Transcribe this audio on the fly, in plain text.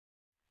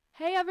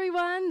Hey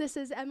everyone, this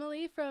is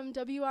Emily from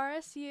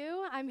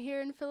WRSU. I'm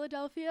here in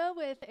Philadelphia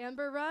with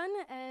Amber Run,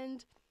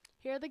 and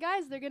here are the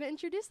guys. They're going to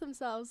introduce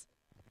themselves.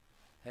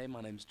 Hey,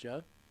 my name's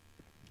Joe.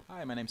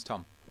 Hi, my name's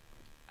Tom.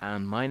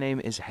 And my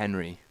name is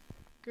Henry.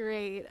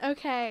 Great.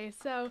 Okay,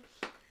 so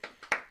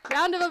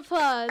round of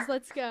applause.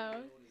 Let's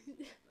go.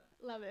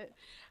 Love it.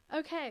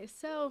 Okay,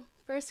 so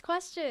first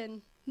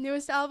question.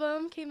 Newest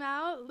album came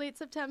out late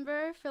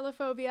September,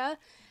 Philophobia.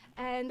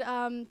 And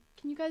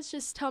can you guys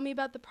just tell me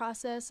about the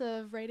process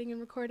of writing and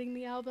recording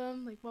the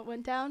album? Like what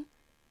went down?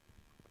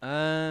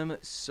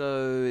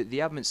 So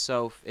the album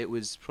itself, it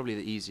was probably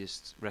the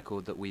easiest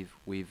record that we've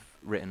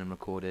written and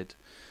recorded.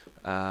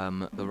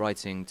 The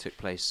writing took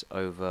place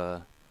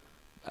over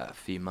a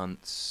few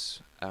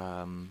months,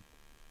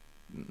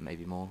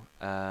 maybe more,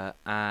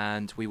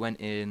 and we went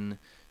in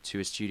to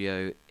a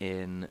studio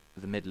in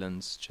the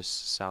Midlands,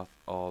 just south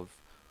of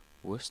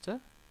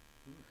Worcester,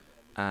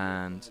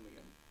 and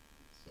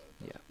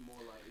yeah,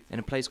 in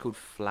a place called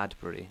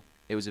Fladbury.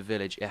 It was a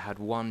village. It had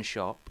one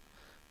shop,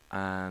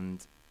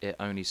 and it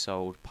only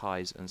sold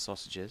pies and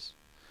sausages,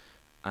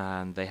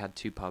 and they had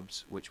two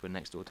pubs which were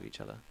next door to each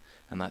other,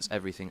 and that's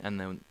everything. And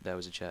then there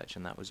was a church,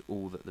 and that was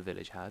all that the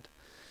village had.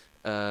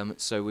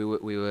 So we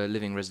were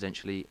living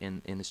residentially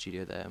in the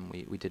studio there, and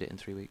we did it in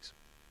 3 weeks.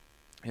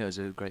 Yeah, it was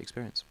a great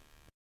experience.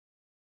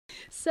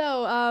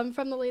 So,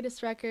 from the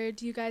latest record,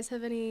 do you guys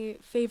have any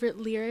favorite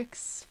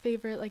lyrics,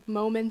 favorite like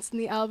moments in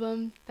the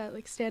album that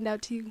like stand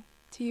out to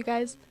you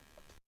guys?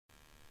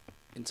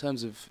 In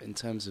terms of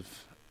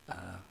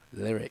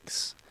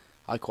lyrics,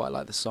 I quite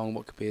like the song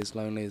 "What Could Be as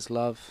Lonely as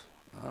Love."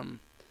 I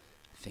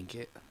think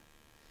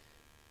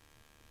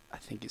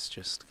it's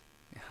just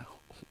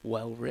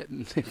well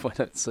written, if I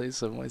don't say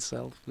so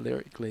myself,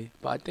 lyrically.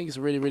 But I think it's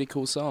a really, really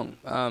cool song.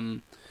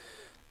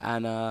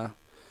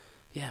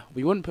 Yeah,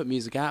 we wouldn't put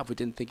music out if we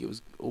didn't think it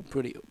was all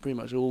pretty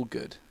much all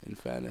good, in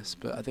fairness.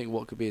 But I think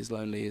 "What Could Be as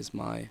Lonely" is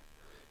my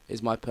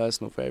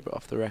personal favourite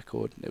off the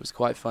record. It was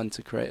quite fun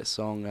to create a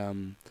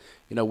song.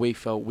 We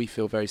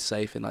feel very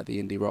safe in like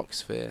the indie rock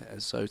sphere,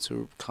 and so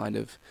to kind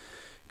of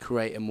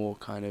create a more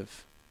kind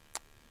of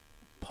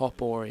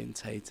pop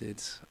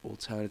orientated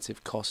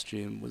alternative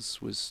costume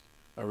was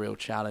a real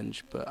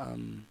challenge, but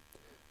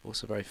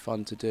also very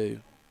fun to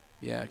do.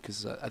 Yeah,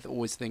 because I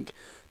always think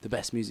the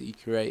best music you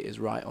create is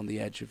right on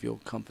the edge of your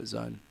comfort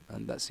zone,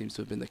 and that seems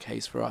to have been the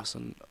case for us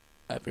on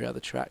every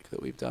other track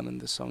that we've done and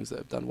the songs that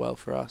have done well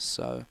for us.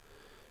 So,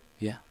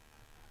 yeah.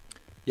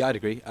 Yeah, I'd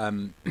agree.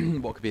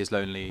 What Could Be as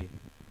Lonely,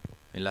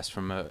 I mean, less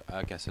from a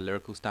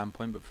lyrical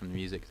standpoint, but from the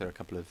music, there are a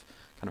couple of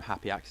kind of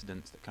happy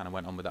accidents that kind of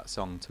went on with that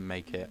song to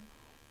make it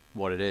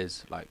what it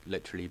is, like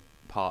literally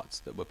parts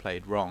that were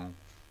played wrong,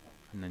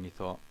 and then you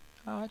thought,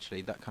 oh,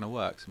 actually, that kind of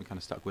works, and we kind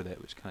of stuck with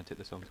it, which kind of took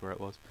the song to where it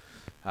was.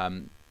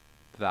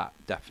 That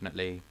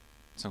definitely,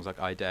 songs like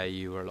I Dare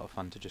You were a lot of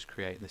fun to just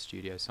create in the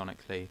studio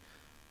sonically.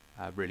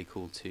 Really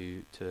cool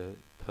to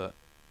put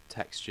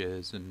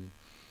textures and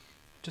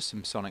just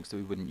some sonics that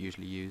we wouldn't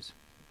usually use.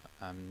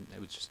 It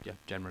was just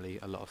generally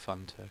a lot of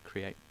fun to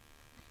create.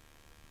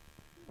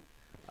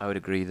 I would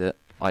agree that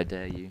I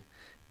Dare You,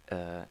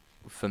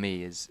 for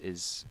me,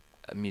 is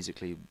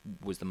musically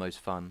was the most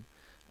fun.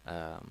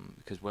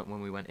 Because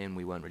when we went in,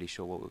 we weren't really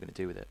sure what we were going to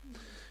do with it,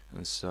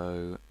 and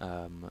so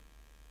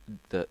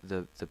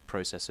the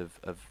process of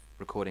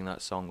recording that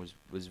song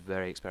was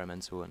very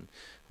experimental, and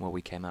what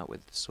we came out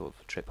with, sort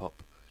of trip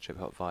hop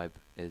vibe,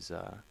 is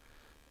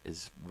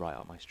right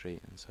up my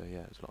street, and so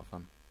yeah, it was a lot of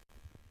fun.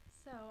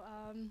 So,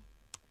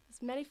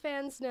 as many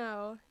fans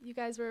know, you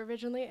guys were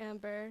originally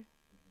Amber,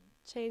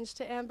 changed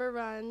to Amber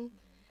Run.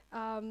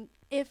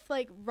 If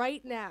like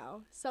right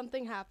now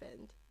something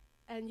happened,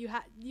 and you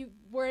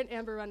weren't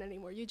Amber Run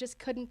anymore, you just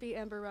couldn't be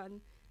Amber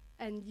Run,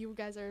 and you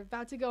guys are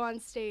about to go on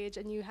stage,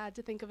 and you had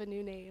to think of a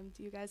new name.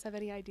 Do you guys have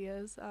any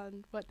ideas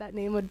on what that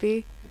name would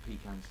be? The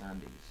Pecan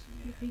Sandies.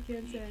 Yeah. The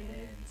Pecan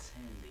Sandies.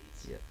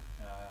 Yeah.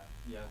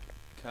 Yeah.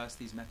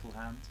 Kirsty's Metal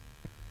Hand.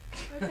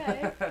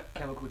 Okay.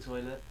 Chemical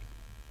Toilet.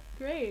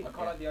 Great. I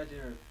quite like the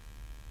idea of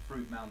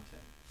Fruit Mountain.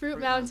 Fruit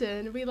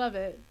Mountain. We love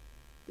it.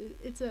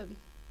 It's a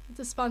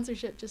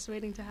sponsorship just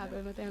waiting to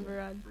happen with Amber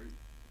Run.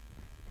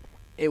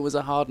 It was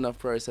a hard enough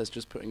process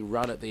just putting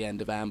 "Run" at the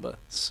end of Amber,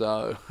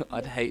 so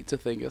I'd hate to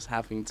think us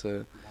having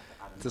to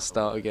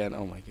start again.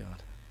 Oh my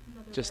god.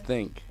 Just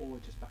think. Or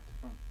just back to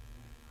front.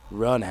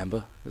 Run,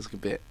 Amber. There's a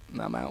bit.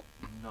 I'm out.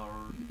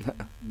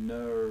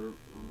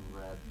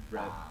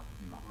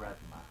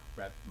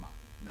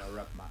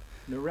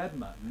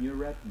 Narebma. Do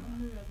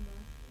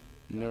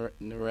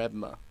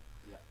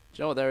you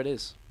know what? There it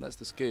is. That's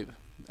the scoop.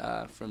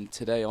 From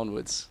today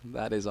onwards,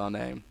 that is our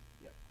name.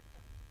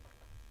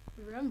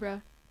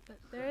 Remember.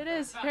 There it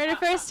is. Heard it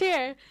first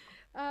here.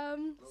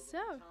 Oh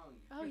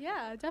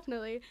yeah,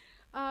 definitely.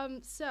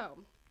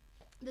 So,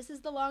 this is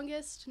the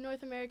longest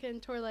North American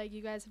tour leg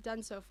you guys have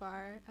done so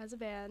far as a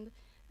band.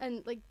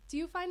 And like, do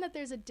you find that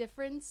there's a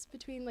difference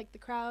between like the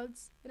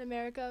crowds in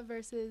America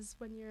versus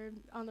when you're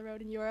on the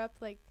road in Europe?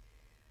 Like,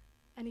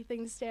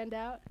 anything stand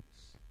out?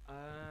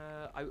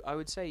 I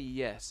would say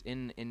yes.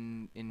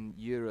 In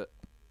Europe,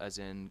 as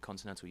in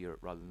continental Europe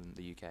rather than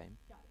the UK.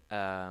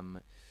 Got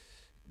it.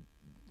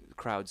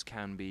 Crowds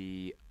can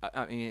be,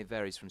 I mean, it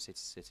varies from city to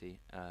city.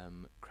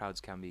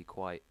 Crowds can be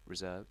quite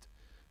reserved,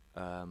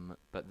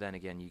 but then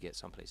again, you get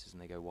some places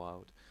and they go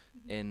wild.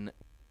 In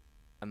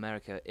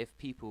America, if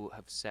people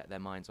have set their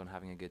minds on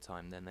having a good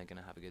time, then they're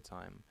going to have a good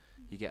time.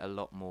 You get a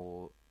lot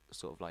more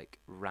sort of like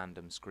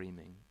random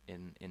screaming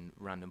in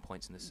random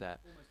points in the set.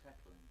 Almost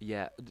heckling.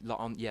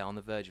 Yeah, on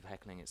the verge of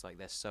heckling. It's like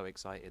they're so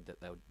excited that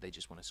they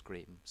just want to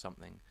scream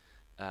something,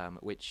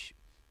 which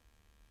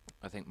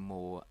I think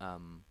more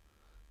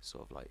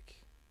sort of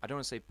like, I don't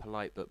want to say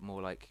polite, but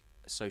more like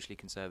socially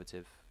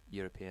conservative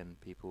European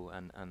people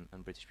and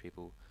British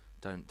people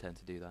don't tend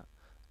to do that.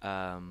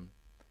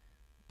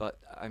 But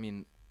I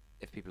mean,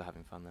 if people are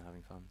having fun, they're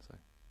having fun. So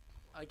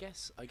I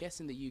guess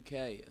in the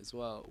UK as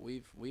well,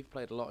 we've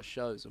played a lot of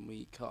shows and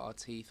we cut our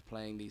teeth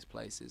playing these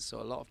places.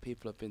 So a lot of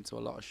people have been to a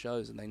lot of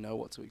shows and they know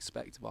what to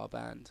expect of our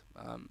band.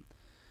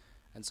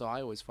 And so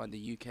I always find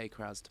the UK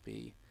crowds to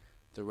be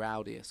the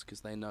rowdiest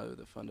because they know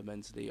that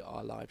fundamentally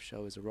our live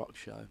show is a rock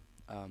show.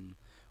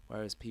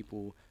 Whereas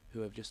people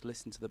who have just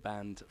listened to the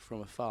band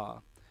from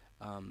afar,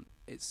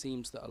 it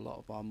seems that a lot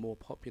of our more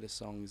popular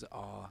songs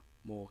are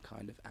more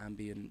kind of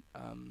ambient,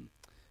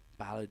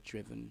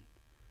 ballad-driven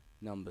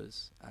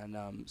numbers, and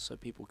so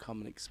people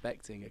come in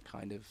expecting a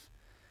kind of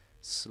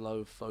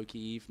slow, folky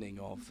evening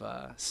of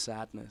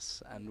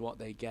sadness, and what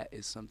they get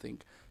is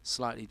something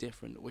slightly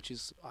different, which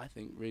is, I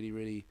think, really,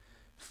 really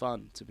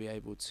fun to be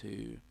able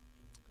to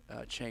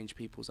change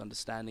people's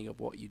understanding of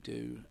what you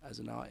do as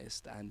an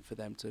artist, and for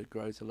them to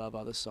grow to love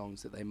other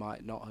songs that they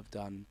might not have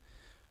done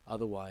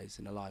otherwise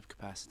in a live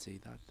capacity.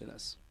 I think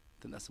that's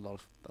a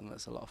lot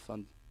of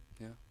fun,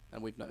 yeah.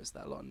 And we've noticed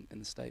that a lot in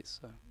the States.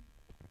 So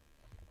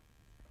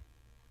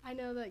I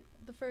know like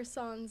the first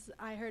songs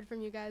I heard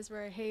from you guys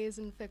were Haze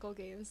and Fickle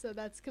Games, so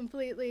that's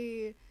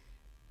completely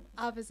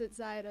opposite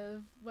side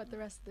of what the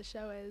rest of the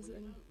show is.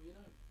 Well, you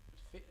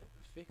know,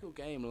 Fickle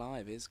Game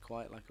live is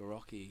quite like a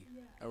rocky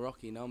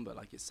number.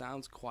 Like it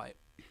sounds quite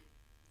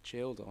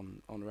chilled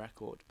on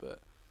record, but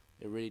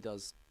it really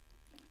does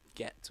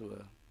get to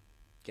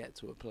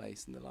a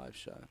place in the live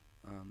show.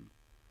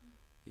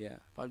 Yeah,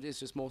 but it's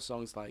just more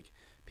songs like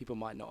people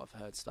might not have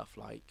heard stuff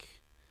like,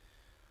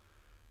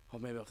 or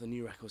maybe off the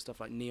new record, stuff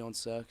like Neon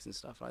Circus and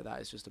stuff like that.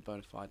 It's just a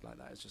bona fide like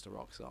that. It's just a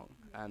rock song,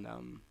 and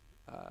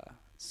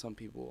some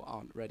people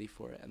aren't ready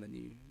for it, and then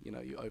you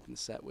know you open the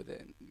set with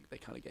it, and they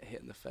kind of get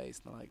hit in the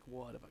face, and they're like,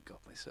 "What have I got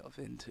myself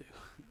into?"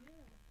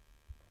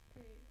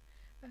 Great.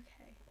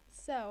 Okay.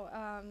 So,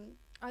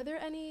 are there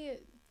any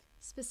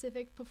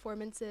specific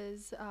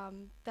performances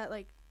that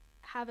like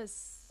have a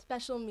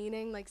special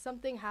meaning? Like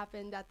something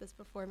happened at this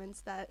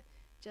performance that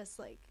just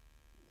like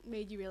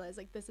made you realize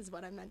like this is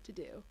what I meant to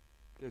do?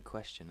 good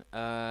question.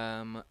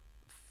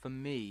 For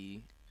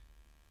me,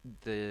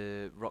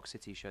 the Rock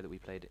City show that we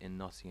played in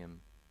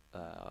Nottingham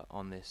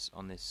on this,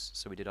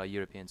 so we did our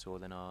European tour,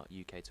 then our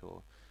UK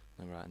tour,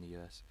 then we're out in the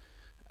US.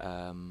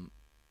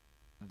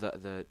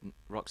 The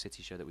Rock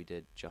City show that we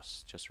did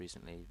just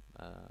recently,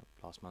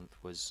 last month,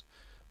 was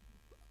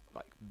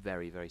like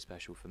very, very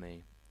special for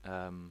me.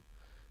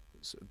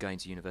 So going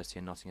to university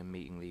in Nottingham,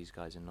 meeting these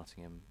guys in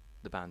Nottingham,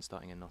 the band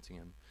starting in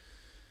Nottingham.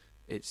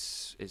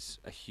 It's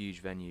a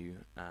huge venue,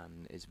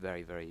 and it's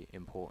very, very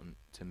important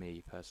to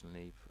me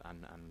personally,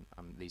 and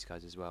these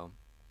guys as well.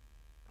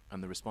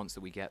 And the response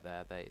that we get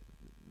there,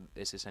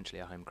 it's essentially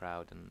a home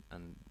crowd,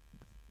 and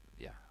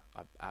yeah,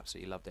 I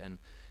absolutely loved it. And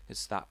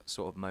it's that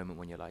sort of moment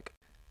when you're like,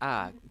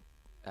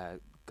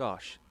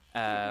 gosh,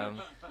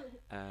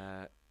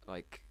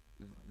 like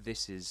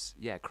this is,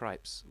 yeah,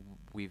 cripes,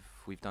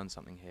 we've done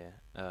something here.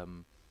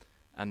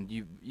 And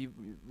you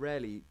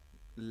rarely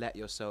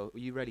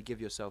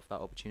give yourself that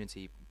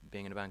opportunity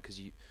being in a band, because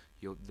the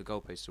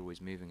goalposts are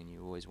always moving, and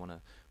you always want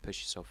to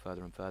push yourself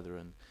further and further,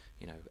 and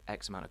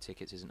X amount of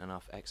tickets isn't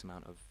enough, X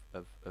amount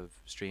of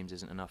streams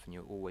isn't enough, and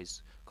you're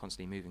always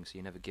constantly moving, so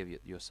you never give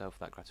yourself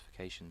that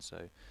gratification.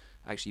 So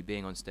actually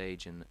being on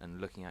stage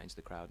and looking out into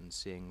the crowd and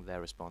seeing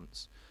their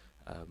response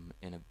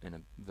in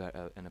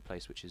a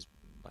place which is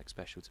like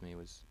special to me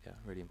was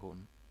really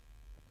important.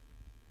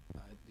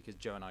 Because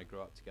Joe and I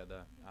grew up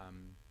together,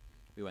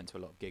 we went to a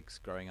lot of gigs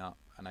growing up,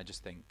 and I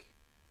just think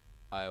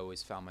I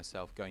always found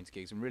myself going to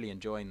gigs and really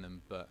enjoying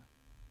them, but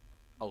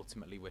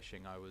ultimately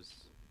wishing I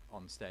was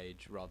on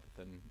stage rather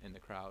than in the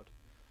crowd.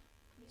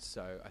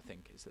 So I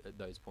think it's at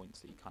those points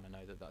that you kind of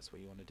know that that's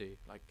what you want to do.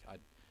 Like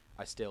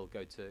I still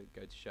go to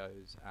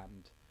shows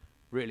and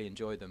really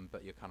enjoy them,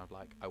 but you're kind of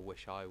like, I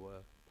wish I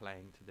were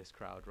playing to this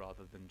crowd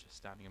rather than just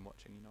standing and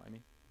watching. You know what I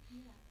mean?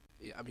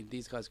 Yeah, I mean,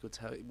 these guys will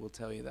tell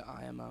you that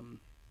I am.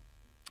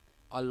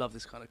 I love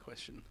this kind of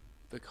question,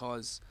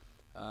 because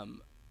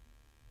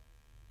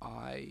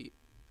I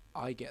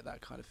get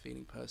that kind of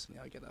feeling personally.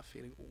 I get that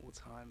feeling all the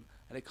time,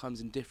 and it comes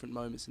in different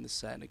moments in the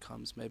set, and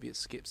maybe it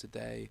skips a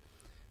day,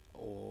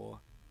 and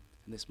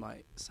this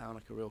might sound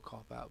like a real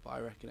cop out, but I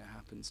reckon it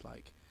happens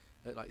like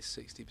at like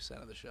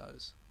 60% of the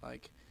shows.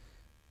 Like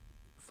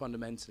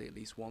fundamentally, at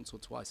least once or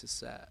twice a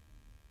set,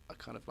 I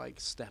kind of like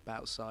step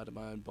outside of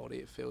my own body,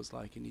 it feels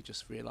like, and you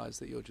just realise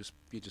that you're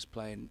just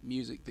playing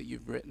music that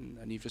you've written,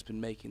 and you've just been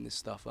making this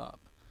stuff up,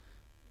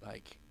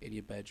 like in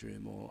your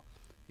bedroom or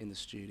in the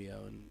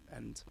studio,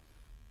 and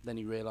then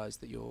you realise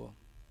that you're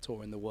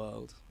touring the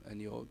world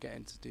and you're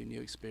getting to do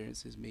new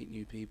experiences, meet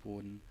new people,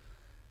 and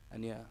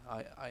yeah,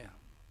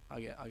 I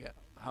get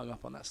hung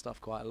up on that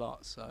stuff quite a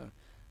lot. So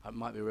it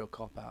might be a real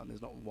cop out, and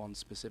there's not one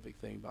specific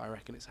thing, but I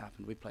reckon it's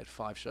happened. We played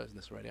 5 shows in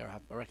this already. I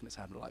reckon it's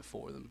happened to like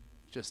 4 of them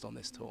just on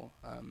this tour.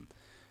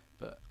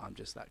 But I'm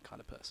just that kind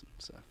of person.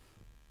 So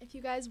If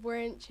you guys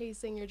weren't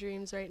chasing your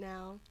dreams right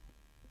now,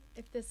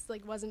 if this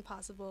like wasn't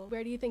possible,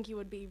 where do you think you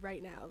would be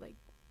right now, like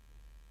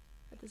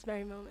at this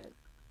very moment?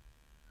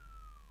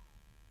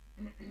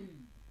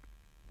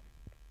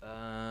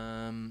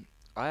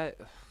 I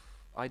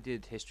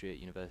did history at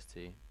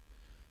university.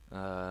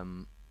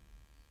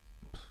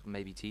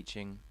 Maybe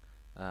teaching.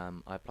 I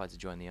applied to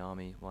join the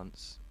army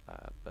once,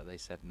 but they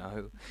said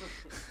no.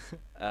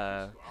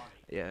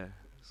 Yeah,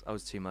 I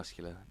was too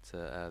muscular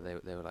to.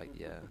 They were like,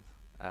 yeah.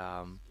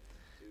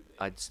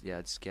 I'd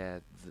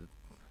scare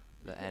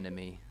the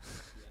enemy.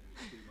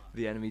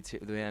 The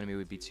enemy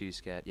would be too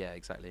scared. Yeah,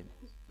 exactly.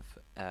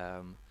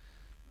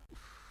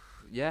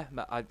 Yeah,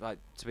 but I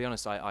to be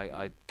honest,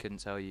 I couldn't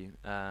tell you.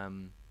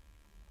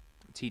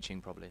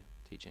 Teaching probably.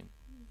 Teaching.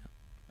 Yeah,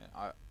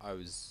 I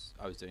was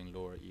doing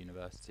law at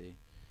university,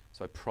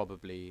 so I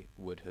probably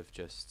would have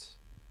just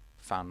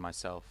found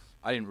myself.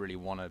 I didn't really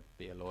want to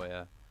be a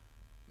lawyer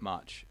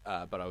much,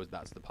 but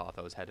that's the path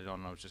I was headed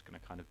on. And I was just going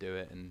to kind of do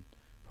it and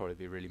probably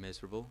be really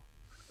miserable.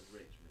 A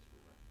rich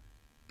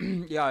miserable,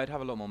 right? Yeah, I'd have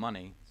a lot more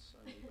money. So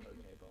many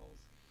poke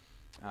bowls.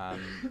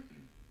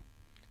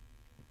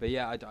 But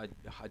yeah, I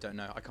don't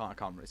know. I can't.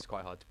 It's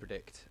quite hard to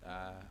predict.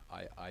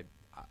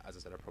 As I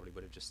said, I probably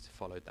would have just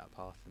followed that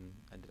path and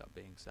ended up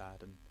being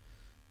sad and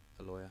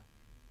a lawyer.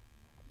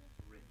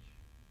 Rich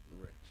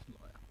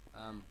lawyer.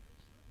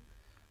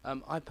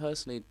 I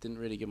personally didn't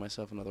really give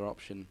myself another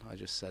option. I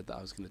just said that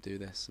I was going to do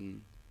this,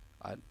 and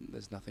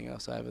there's nothing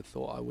else I ever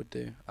thought I would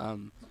do.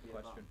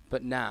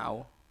 But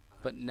now,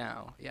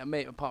 yeah,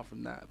 mate. Apart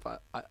from that,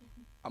 but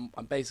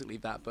I'm basically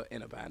that, but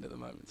in a band at the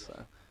moment.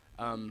 So,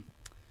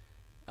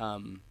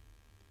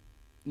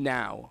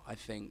 now I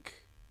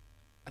think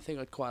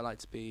I'd quite like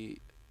to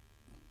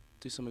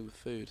do something with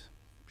food,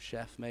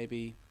 chef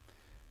maybe,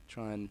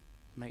 try and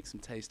make some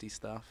tasty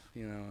stuff.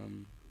 You know,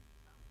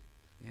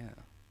 yeah,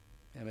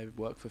 maybe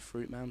work for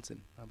Fruit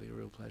Mountain. That'll be a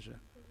real pleasure.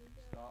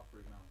 Start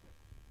Fruit Mountain.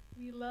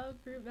 We love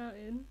Fruit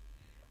Mountain.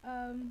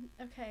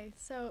 Okay,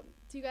 so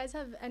do you guys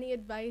have any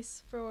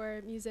advice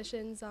for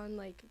musicians on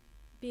like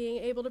being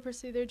able to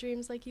pursue their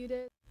dreams like you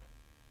did?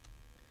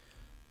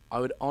 I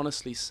would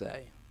honestly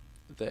say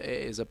that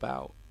it is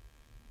about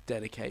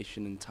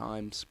dedication and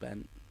time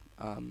spent.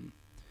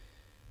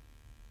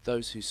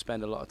 Those who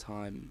spend a lot of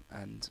time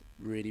and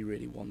really,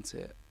 really want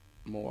it,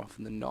 more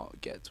often than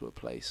not, get to a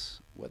place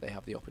where they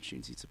have the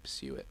opportunity to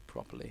pursue it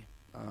properly.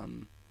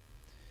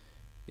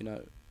 You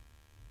know,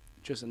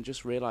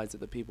 just realize that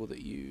the people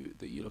that you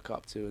look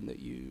up to and that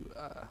you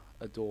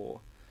adore,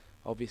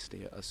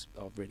 obviously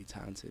are really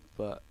talented,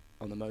 but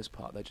on the most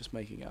part, they're just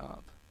making it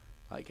up.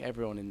 Like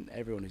everyone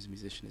who's a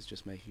musician is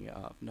just making it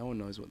up. No one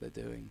knows what they're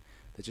doing.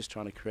 They're just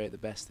trying to create the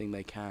best thing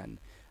they can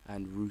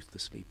and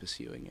ruthlessly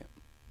pursuing it.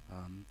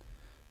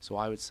 So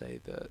I would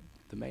say that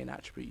the main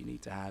attribute you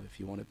need to have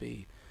if you want to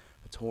be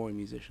a touring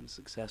musician, a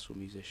successful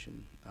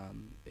musician,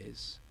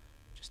 is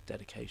just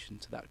dedication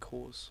to that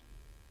cause.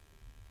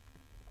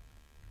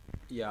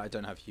 Yeah, I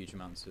don't have huge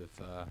amounts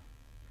of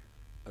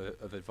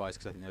advice,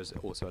 because I think there's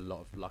also a lot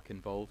of luck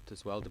involved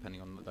as well,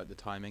 depending on like the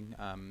timing.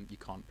 You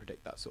can't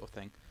predict that sort of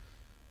thing.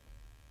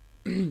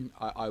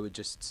 I would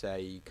just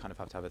say you kind of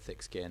have to have a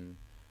thick skin,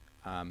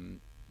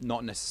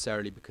 not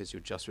necessarily because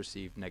you'll just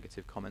receive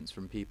negative comments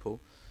from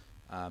people.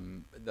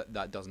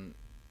 That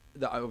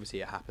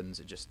obviously it happens.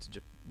 It just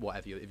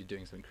whatever if you're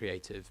doing something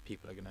creative,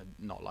 people are gonna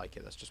not like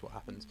it. That's just what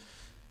happens.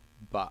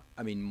 But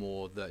I mean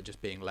more that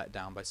just being let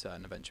down by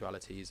certain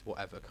eventualities,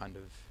 whatever kind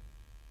of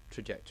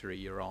trajectory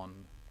you're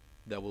on,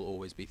 there will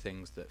always be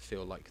things that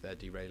feel like they're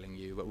derailing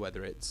you. But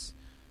whether it's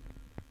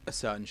a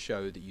certain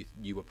show that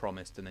you were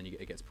promised and then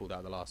it gets pulled out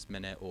at the last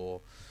minute,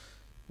 or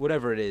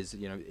whatever it is,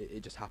 you know,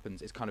 it just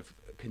happens. It's kind of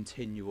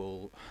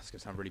continual. It's gonna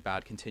sound really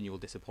bad. Continual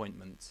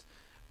disappointments,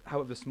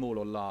 however small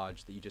or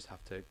large, that you just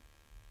have to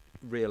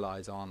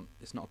realise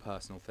it's not a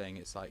personal thing.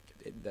 It's like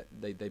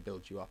they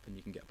build you up and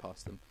you can get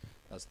past them.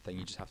 That's the thing.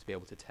 You just have to be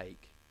able to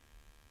take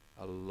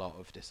a lot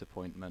of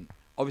disappointment.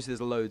 Obviously,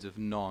 there's loads of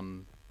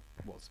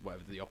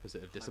whatever the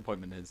opposite of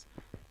disappointment is.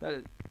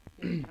 The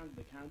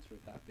counter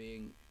of that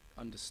being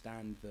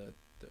understand the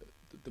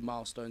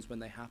milestones when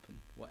they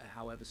happen,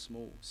 however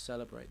small.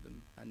 Celebrate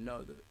them and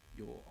know that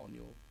you're on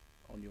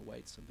your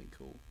way to something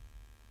cool.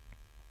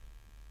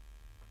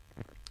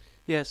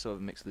 Yeah, sort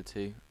of a mix of the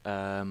two.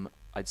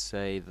 I'd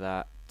say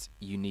that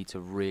you need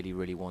to really,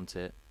 really want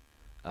it.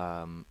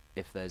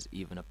 If there's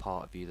even a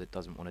part of you that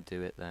doesn't want to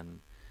do it, then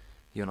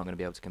you're not going to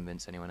be able to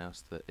convince anyone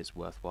else that it's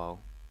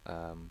worthwhile.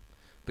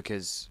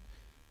 Because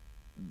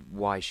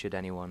why should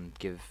anyone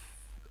give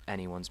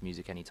anyone's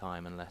music any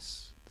time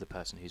unless the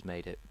person who's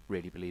made it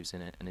really believes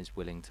in it and is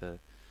willing to,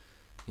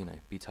 you know,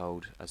 be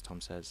told, as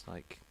Tom says,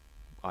 like,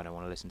 I don't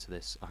want to listen to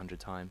this 100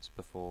 times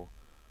before,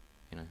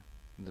 you know,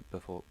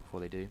 before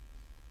they do.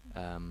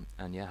 And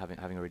yeah,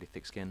 having a really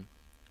thick skin,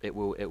 it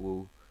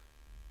will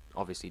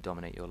obviously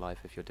dominate your life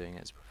if you're doing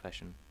it as a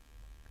profession.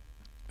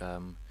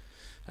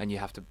 And you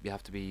have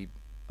to be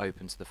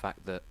open to the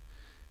fact that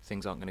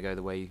things aren't going to go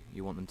the way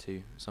you want them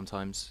to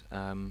sometimes.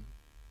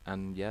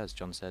 And yeah, as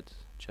Joe said,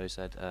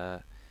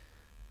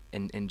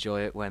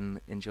 enjoy it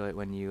when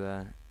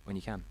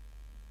you can.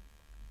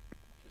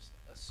 Just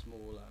a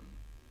small,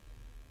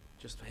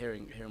 just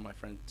hearing my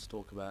friends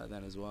talk about it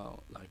then as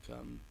well. Like,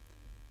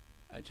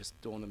 it just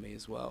dawned on me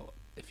as well.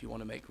 If you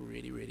want to make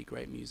really, really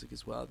great music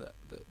as well, that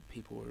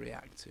people will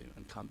react to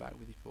and come back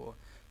with you for,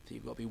 so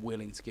you've got to be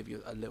willing to give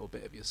you a little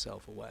bit of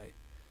yourself away.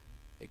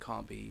 It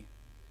can't be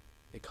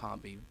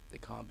vapid.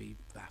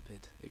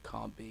 It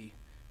can't be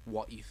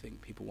what you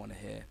think people want to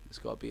hear. There's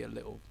got to be a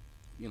little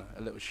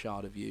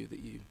shard of you that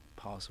you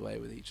pass away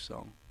with each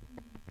song.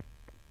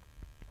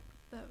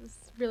 That was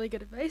really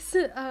good advice.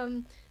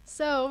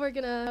 So we're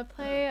gonna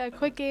play a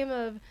quick game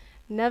of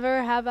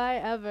Never Have I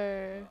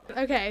Ever.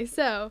 Okay,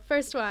 so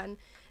first one.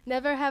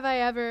 Never have I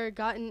ever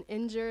gotten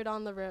injured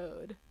on the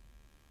road.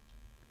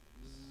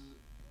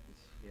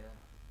 Yeah.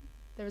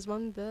 There was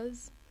one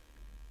buzz.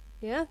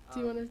 Yeah? Do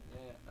you want to?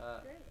 Yeah.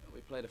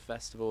 We played a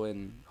festival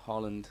in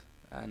Holland,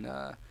 and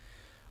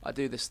I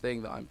do this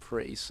thing that I'm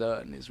pretty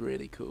certain is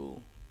really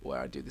cool, where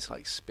I do this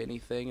like spinny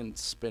thing and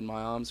spin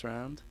my arms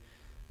around,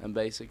 and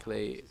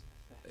basically,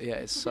 yeah,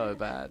 it's so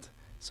bad.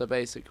 So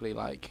basically,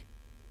 like,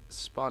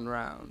 spun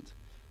round,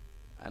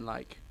 and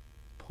like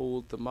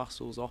pulled the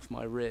muscles off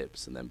my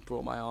ribs, and then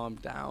brought my arm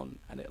down,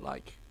 and it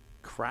like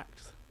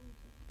cracked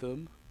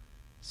them.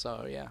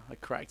 So yeah, I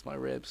cracked my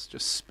ribs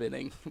just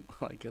spinning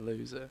like a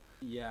loser.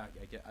 Yeah,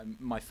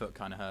 my foot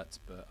kind of hurts,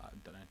 but I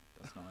don't know.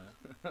 That's not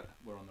it.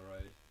 We're on the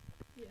road.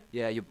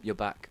 Yeah, your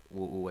back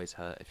will always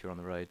hurt if you're on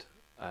the road,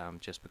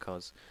 just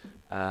because.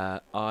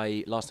 Last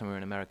time we were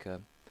in America,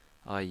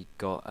 I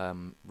got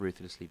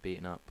ruthlessly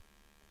beaten up.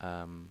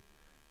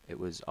 It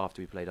was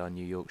after we played our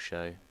New York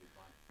show,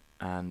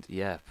 and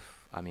yeah,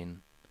 I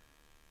mean,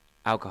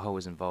 alcohol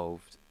was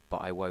involved,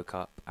 but I woke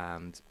up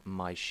and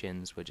my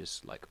shins were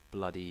just like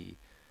bloody,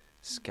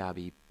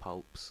 scabby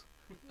pulps,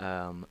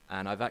 and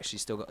I've actually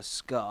still got a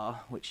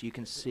scar, which you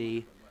can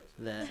see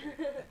there.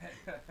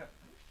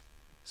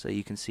 So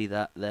you can see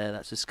that there.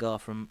 That's a scar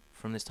from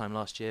this time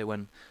last year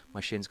when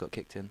my shins got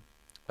kicked in.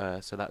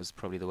 So that was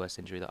probably the worst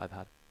injury that I've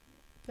had.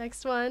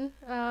 Next one.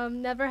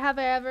 Never have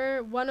I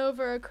ever won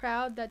over a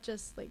crowd that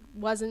just like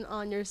wasn't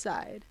on your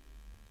side.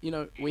 You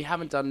know, we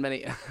haven't done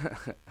many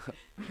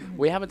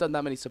we haven't done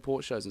that many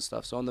support shows and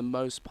stuff, so on the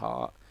most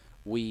part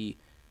we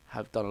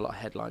have done a lot of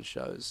headline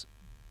shows,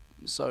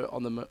 so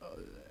on the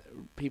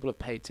people have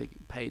paid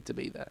to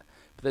be there,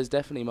 but there's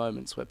definitely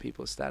moments where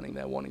people are standing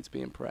there wanting to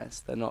be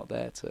impressed. They're not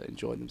there to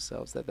enjoy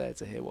themselves, they're there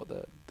to hear what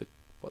the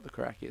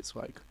crack is,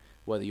 like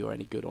whether you're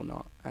any good or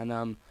not. And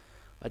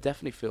I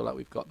definitely feel like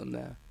we've got them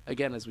there.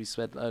 Again, as we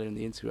said earlier in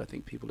the interview, I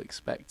think people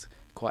expect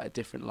quite a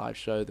different live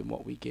show than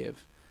what we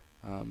give.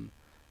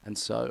 And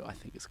so I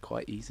think it's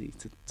quite easy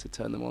to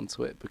turn them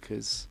onto it,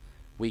 because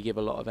we give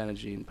a lot of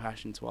energy and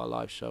passion to our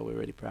live show. We're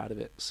really proud of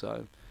it.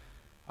 So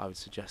I would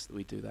suggest that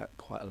we do that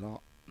quite a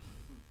lot.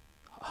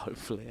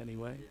 Hopefully,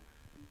 anyway.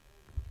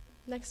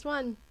 Next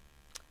one.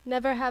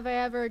 Never have I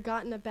ever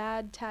gotten a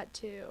bad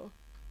tattoo.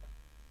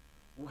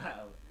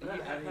 Well,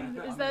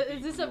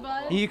 is this a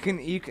buzz? You can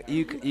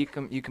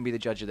be the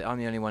judge of it. I'm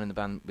the only one in the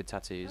band with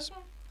tattoos.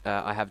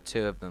 I have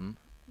 2 of them.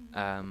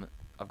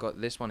 I've got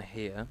this one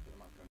here.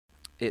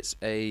 It's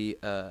a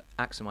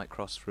Axumite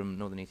cross from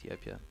northern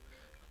Ethiopia.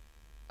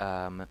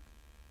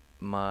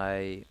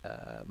 My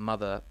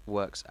mother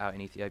works out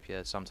in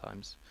Ethiopia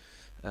sometimes,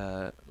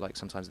 like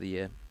sometimes of the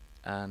year,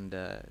 and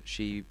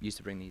she used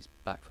to bring these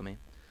back for me.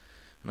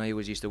 And I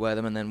always used to wear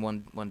them, and then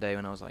one day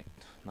when I was like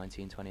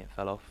 19, 20, it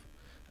fell off.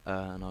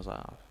 And I was like,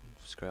 oh,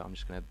 screw it, I'm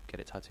just going to get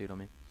it tattooed on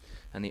me.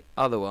 And the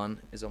other one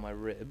is on my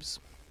ribs,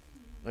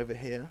 over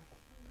here.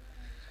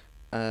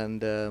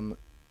 And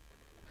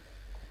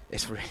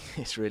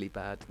it's really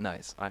bad. No,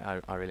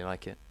 I really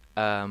like it.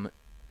 And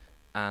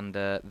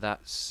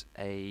that's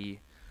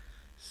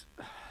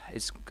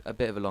it's a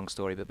bit of a long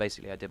story, but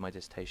basically I did my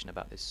dissertation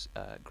about this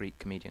Greek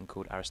comedian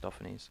called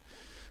Aristophanes,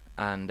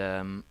 and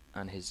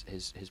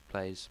his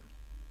plays.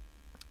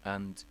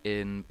 And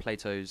in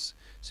Plato's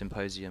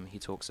Symposium, he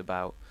talks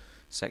about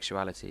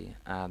sexuality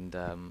and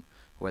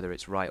whether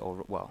it's right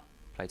or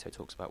Plato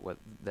talks about what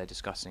they're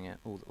discussing it.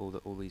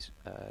 All these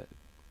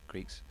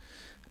Greeks,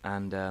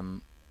 and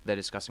they're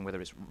discussing whether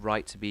it's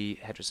right to be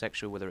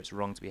heterosexual, whether it's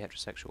wrong to be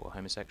heterosexual or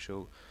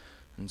homosexual.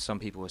 And some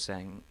people are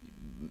saying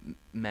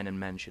men and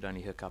men should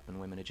only hook up and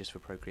women are just for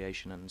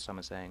procreation, and some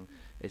are saying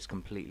it's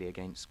completely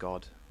against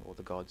God or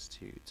the gods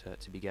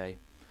to be gay.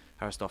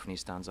 Aristophanes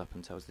stands up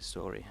and tells this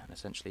story, and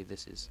essentially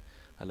this is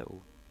a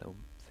little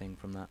thing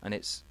from that, and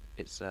it's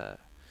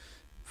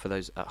for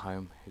those at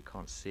home who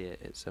can't see it,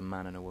 it's a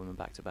man and a woman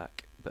back to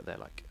back, but they're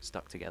like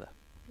stuck together.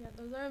 Yeah,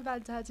 those aren't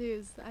bad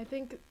tattoos. I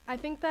think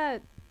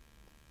that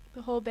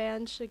the whole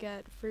band should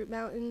get Fruit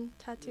Mountain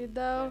tattooed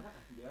though.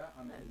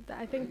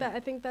 I think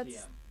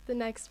that's the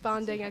next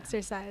bonding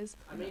exercise.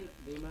 I mean,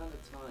 the amount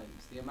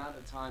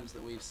of times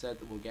that we've said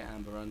that we'll get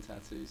Amber Run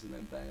tattoos and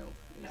then bailed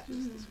is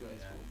just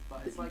disgraceful.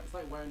 But it's like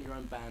wearing your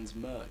own band's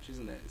merch,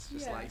 isn't it? It's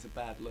just like, it's a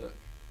bad look.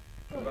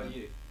 What about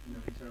you? No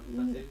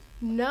internal tattoos?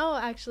 No,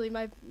 actually,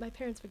 my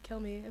parents would kill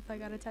me if I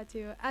got a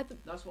tattoo.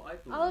 That's what I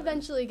thought. I'll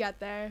eventually get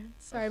there.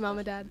 Sorry, Mom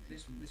and Dad.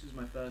 This was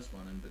my first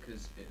one, and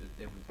because it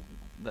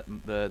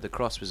The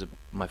cross was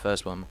my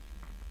first one.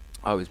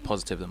 I was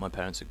positive that my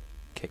parents would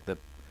kick the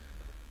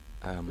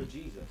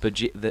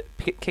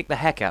kick the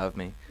heck out of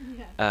me.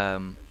 Yeah.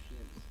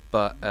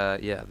 But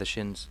the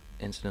shins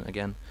incident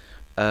again.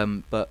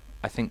 But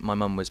I think my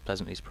mum was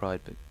pleasantly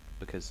surprised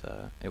because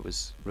it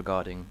was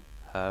regarding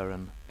her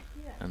and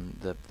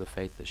the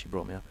faith that she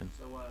brought me up in.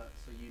 So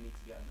you need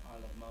to get an I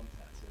love mum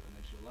tattoo and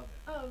then she'll love it.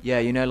 Oh. Yeah,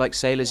 you know, like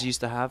sailors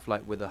used to have,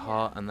 like with the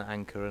heart and the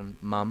anchor and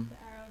mum. The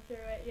arrow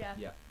through it. Yeah.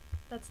 Yeah.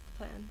 That's the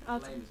plan.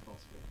 As lame as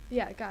possible.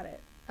 Yeah, got it.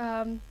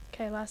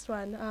 Okay, last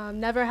one.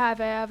 Never have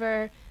I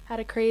ever had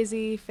a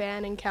crazy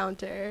fan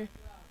encounter.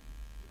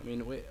 I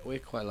mean, we're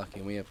quite lucky,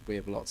 and we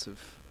have lots of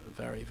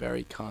very,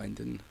 very kind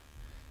and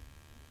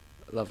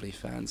lovely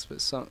fans. But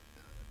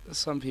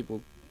some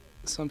people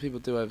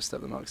do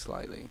overstep the mark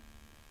slightly.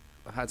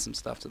 I've had some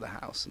stuff to the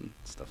house and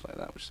stuff like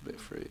that, which is a bit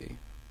fruity.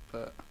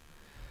 But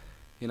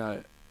you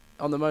know,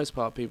 on the most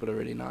part, people are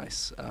really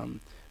nice.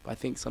 But I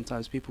think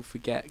sometimes people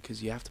forget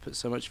because you have to put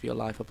so much of your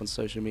life up on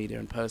social media.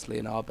 And personally,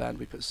 in our band,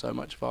 we put so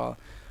much of our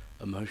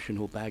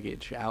emotional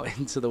baggage out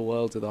into the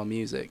world with our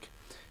music.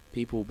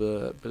 People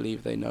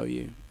believe they know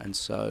you, and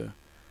so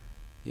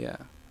yeah.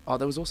 Oh,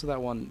 there was also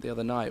that one the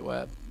other night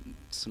where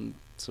some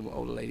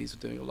older ladies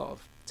were doing a lot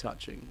of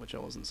touching, which I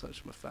wasn't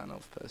such a fan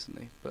of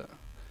personally. But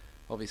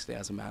obviously,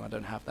 as a man, I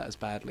don't have that as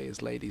badly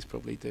as ladies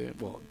probably do.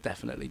 Well,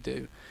 definitely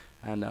do,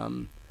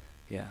 and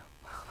yeah,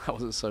 that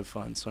wasn't so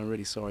fun. So I'm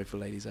really sorry for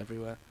ladies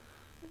everywhere.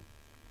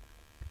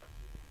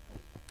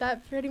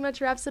 That pretty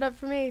much wraps it up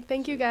for me.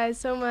 Thank you guys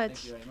so much.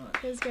 Thank you very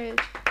much. It was great.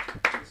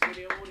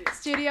 Studio audience.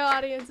 Studio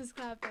audience is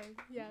clapping.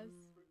 Yes.